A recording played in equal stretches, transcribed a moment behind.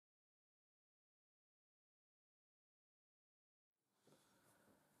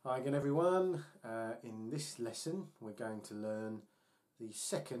Hi again everyone. In this lesson we're going to learn the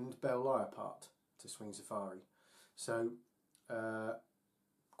second bell lyre part to Swing Safari. So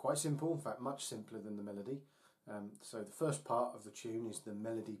quite simple, in fact much simpler than the melody. So the first part of the tune is the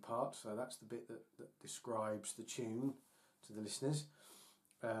melody part, so that's the bit that describes the tune to the listeners.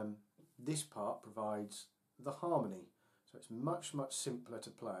 This part provides the harmony, so it's much simpler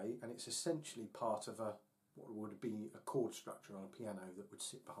to play, and it's essentially part of what would be a chord structure on a piano that would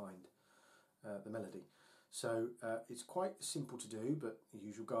sit behind the melody. So it's quite simple to do, but the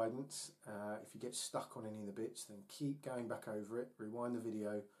usual guidance. If you get stuck on any of the bits, then keep going back over it, rewind the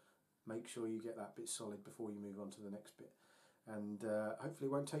video, make sure you get that bit solid before you move on to the next bit, and hopefully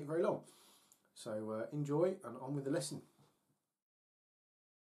it won't take very long. So enjoy, and on with the lesson.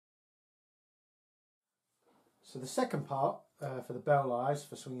 So the second part for the bell lyres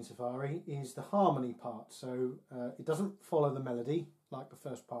for Swinging Safari is the harmony part. So it doesn't follow the melody like the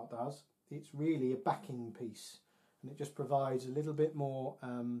first part does. It's really a backing piece, and it just provides a little bit more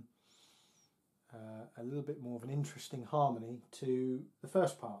of an interesting harmony to the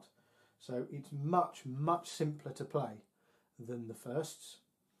first part. So it's much simpler to play than the firsts.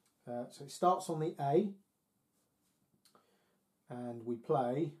 So it starts on the A, and we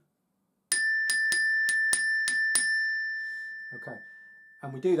play. Okay,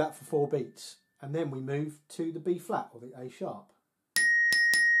 and we do that for 4 beats, and then we move to the B flat or the A sharp,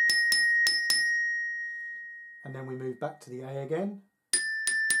 and then we move back to the A again.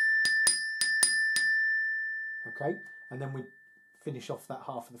 Okay, and then we finish off that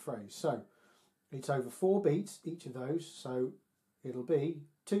half of the phrase. So it's over 4 beats, each of those, so it'll be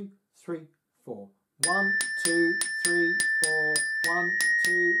 2, 3, 4. 1, 2, 3, 4. 1,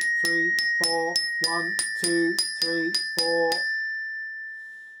 2, 3, 4. 1, 2, 3, 4.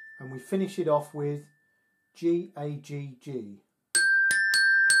 And we finish it off with G, A, G, G.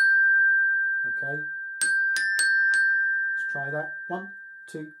 Okay, let's try that. 1,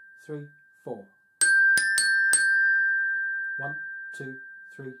 2, 3, 4. 1, 2,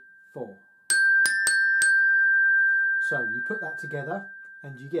 3, 4. So you put that together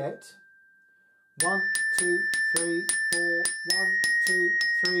and you get 1, 2, 3, 4. 1, 2,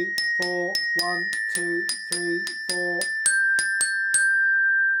 3, 4. 1, 2, 3, 4.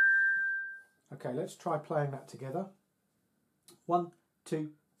 Okay, let's try playing that together. 1,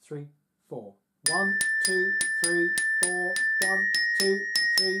 2, 3, 4. 1, 2, 3, 4. 1, 2,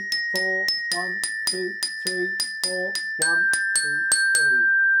 3, 4. 1, 2, 3, 4. 1, 2, 3.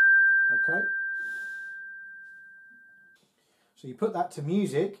 Okay. So you put that to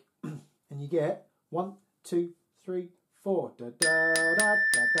music and you get 1, 2, 3, 4. Da da da da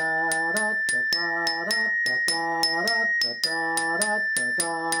da da da da da da da da da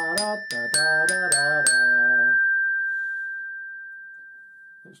da da da da da.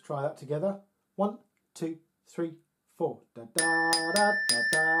 Let's try that together. 1, 2, 3, 4. Da da da da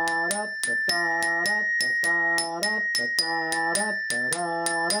da da da da da da da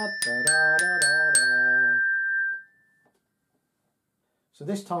da da da da. So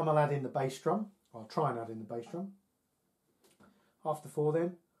this time I'll add in the bass drum. I'll try and add in the bass drum. After 4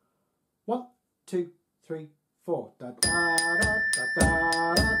 then. 1, 2, 3, 4. Da da da da da da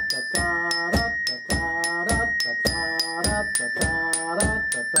da da da da da da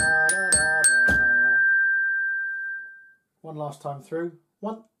da. One last time through.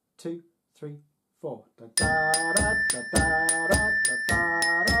 1, 2, 3, 4. Da da da da da da da da da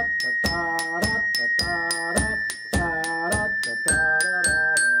da.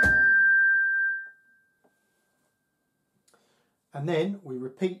 And then we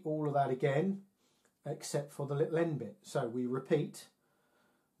repeat all of that again, except for the little end bit. So we repeat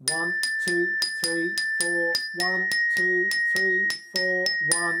 1, 2, 3, 4, 1, 2, 3, 4,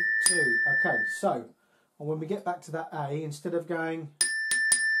 1, 2. Okay, so and when we get back to that A, instead of going,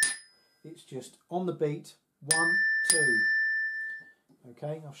 it's just on the beat, 1, 2.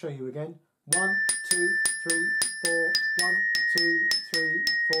 Okay, I'll show you again. 1, 2, 3, 4, 1, 2, 3,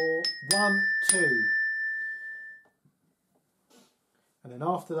 4, 1, 2. And then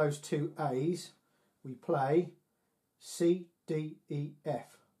after those 2 A's, we play C, D, E,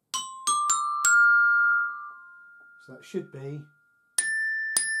 F. So that should be.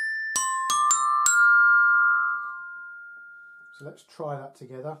 So let's try that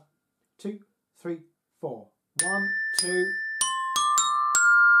together. 2, 3, 4. 1, 2.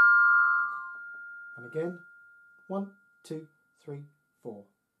 And again. 1, 2, 3, 4.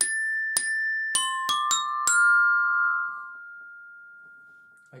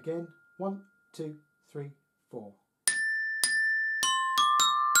 Again. 1, 2, 3, 4.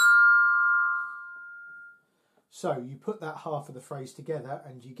 So you put that half of the phrase together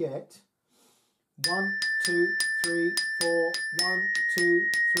and you get 1, 2, 3, 4, 1, 2,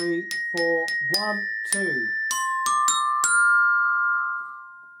 3, 4, 1, 2.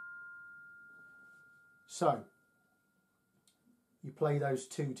 So you play those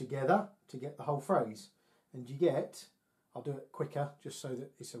two together to get the whole phrase, and you get, I'll do it quicker just so that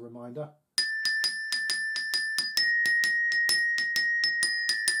it's a reminder.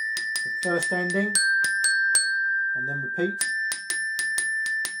 The first ending, and then repeat,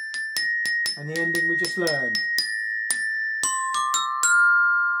 and the ending we just learned.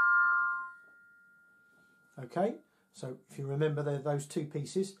 Okay, so if you remember those two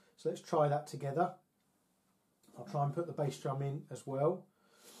pieces, so let's try that together. I'll try and put the bass drum in as well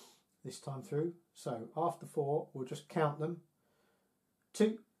this time through. So after 4, we'll just count them.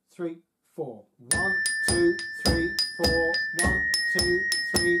 2, 3, 4. 1, 2, 3, 4. 1, 2,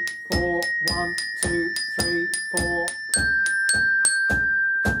 3, 4. 1, 2, 3, 4.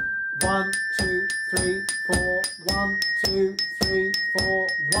 1, 2, 3, 4. 1, 2, 3, 4.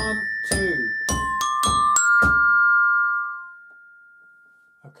 1, 2.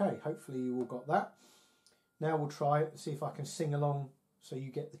 Okay, hopefully you all got that. Now we'll try it and see if I can sing along so you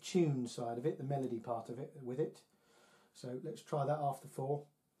get the tune side of it, the melody part of it with it. So let's try that after 4.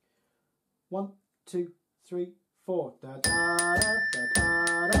 1, 2, 3, 4. Da da da da da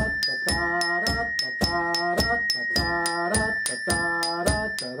da da da da da da da da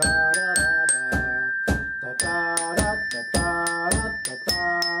da da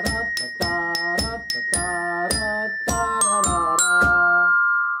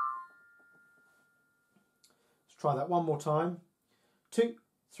Try that one more time. 2,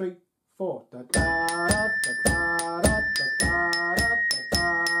 3, 4. Da da da da da da da da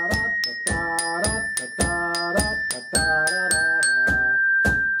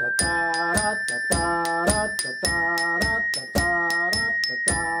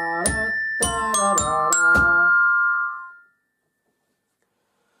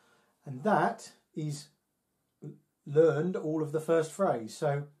and that is learned all of the first phrase.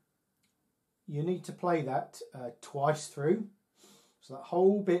 So you need to play that twice through. So that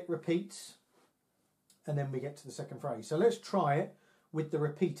whole bit repeats and then we get to the second phrase. So let's try it with the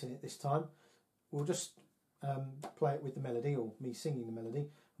repeat in it this time. We'll just play it with the melody, or me singing the melody, and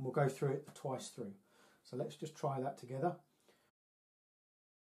we'll go through it twice through. So let's just try that together.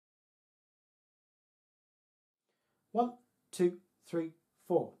 1, 2, 3,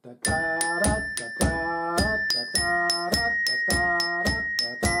 4. Da da da da da da da da da da.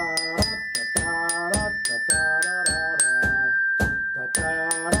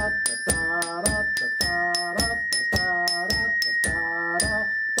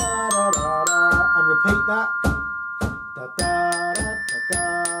 And repeat that. Da da da da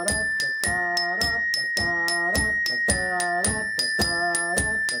da da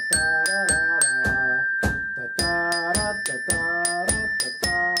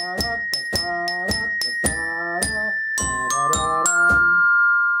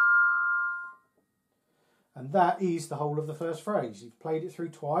and that is the whole of the first phrase. You've played it through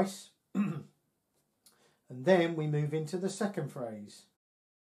twice. And then we move into the second phrase.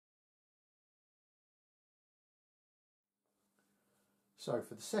 So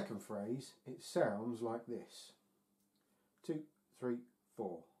for the second phrase, it sounds like this. 2, 3,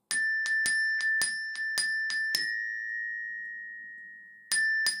 4.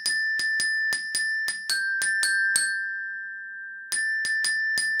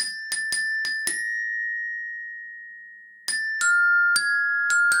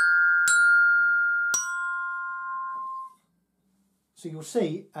 So you'll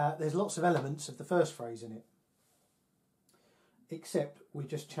see there's lots of elements of the first phrase in it, except we're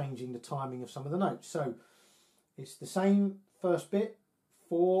just changing the timing of some of the notes. So it's the same first bit,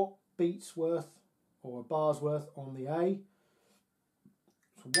 4 beats worth or bars worth on the A.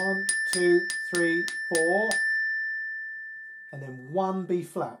 So 1, 2, 3, 4, and then 1 B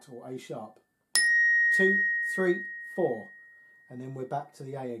flat or A sharp. 2, 3, 4, and then we're back to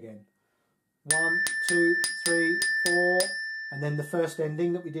the A again. 1, 2, 3, 4, and then the first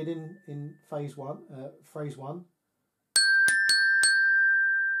ending that we did in phrase 1.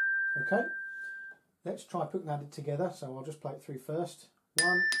 Okay, let's try putting that together. So I'll just play it through first.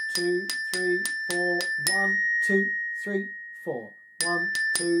 1, 2, 3, 4. 1, 2, 3, 4. 1,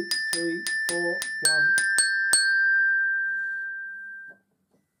 2, 3, 4. 1.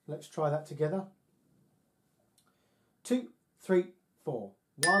 Let's try that together. 2, 3, 4.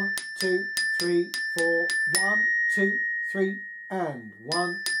 1, 2, 3, 4. 1, 2, 3, and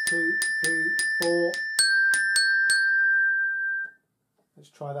 1, 2, 3, 4. Let's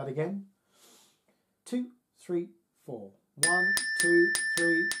try that again. 2,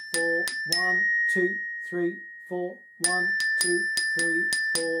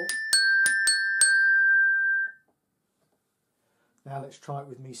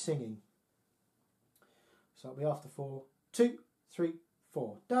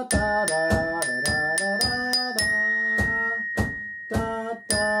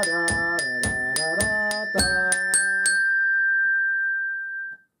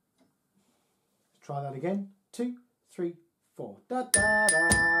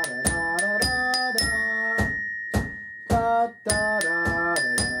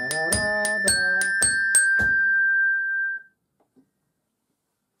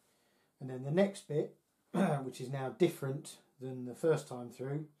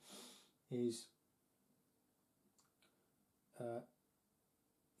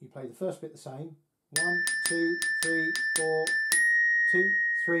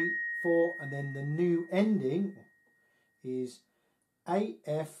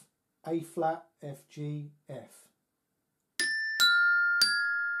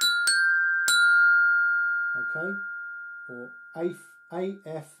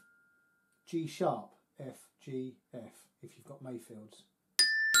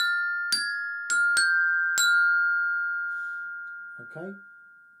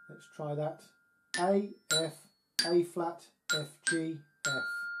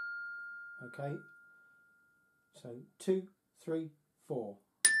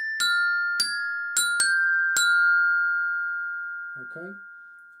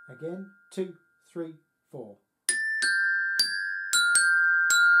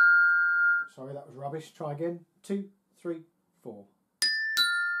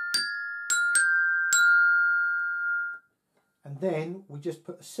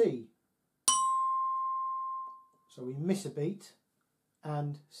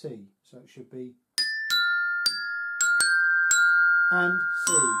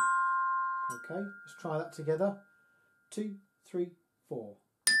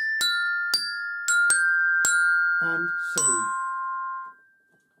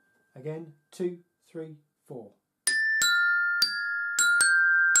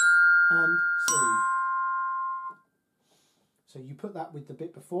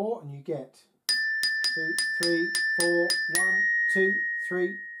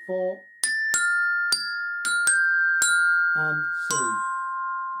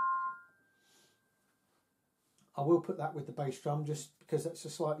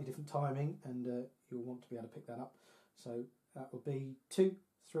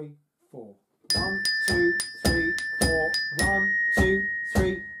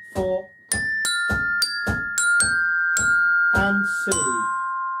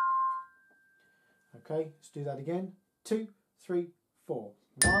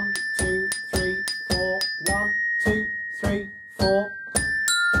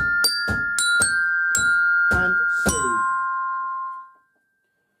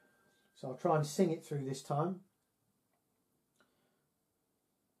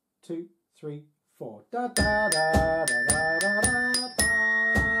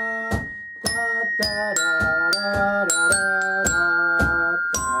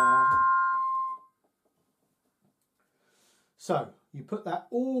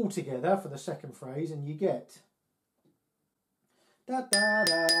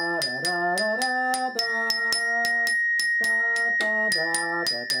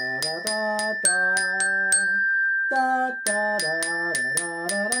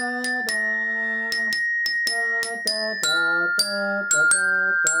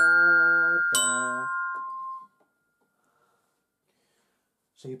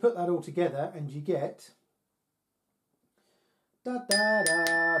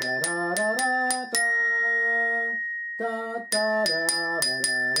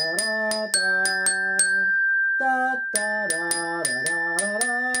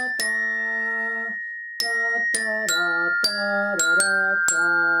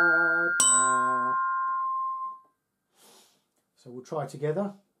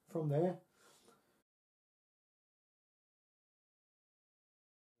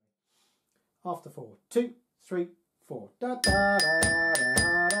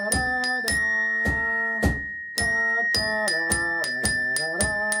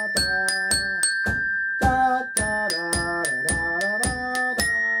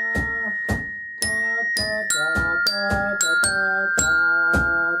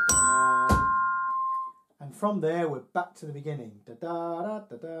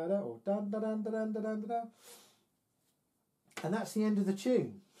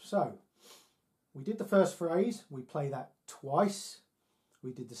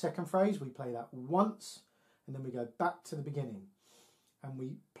 and then we go back to the beginning. And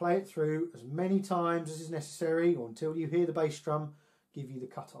we play it through as many times as is necessary, or until you hear the bass drum give you the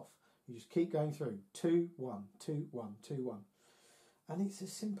cut-off. You just keep going through. 2, 1, 2, 1, 2, 1. And it's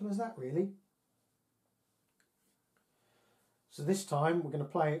as simple as that, really. So this time we're going to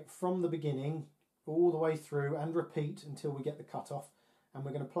play it from the beginning all the way through and repeat until we get the cut-off. And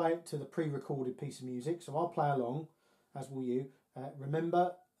we're going to play it to the pre-recorded piece of music. So I'll play along, as will you.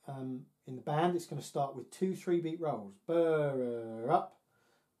 Remember, in the band it's going to start with 2 3-beat rolls. Burr up,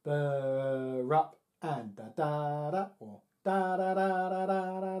 and da da da, or da da da da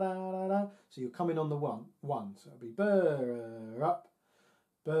da da da da. So you're coming on the one. So it'll be burr up,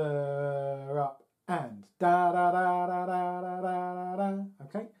 and da da da da da da da da.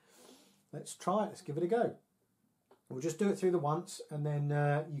 Okay, let's try it. Let's give it a go. We'll just do it through the once, and then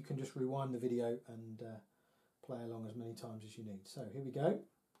you can just rewind the video and play along as many times as you need. So here we go.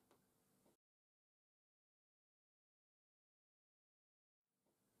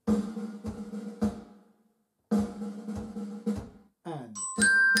 And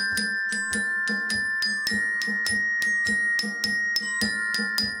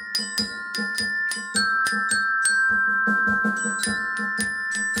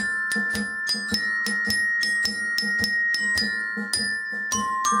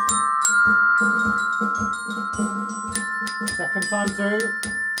second time through.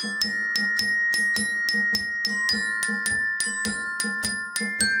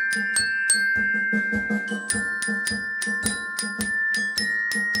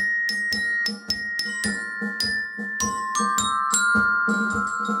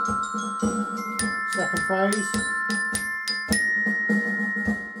 Second phrase.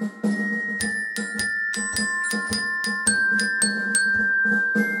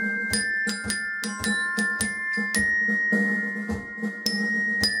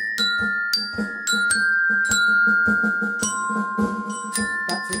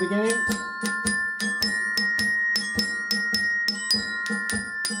 Back to the beginning.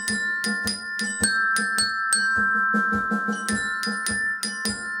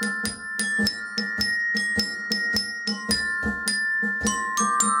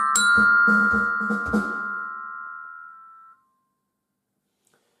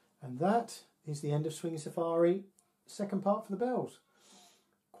 And that is the end of Swing Safari, second part for the bells.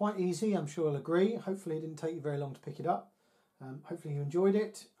 Quite easy, I'm sure you'll agree. Hopefully it didn't take you very long to pick it up. Hopefully you enjoyed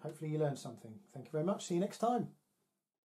it. Hopefully you learned something. Thank you very much. See you next time.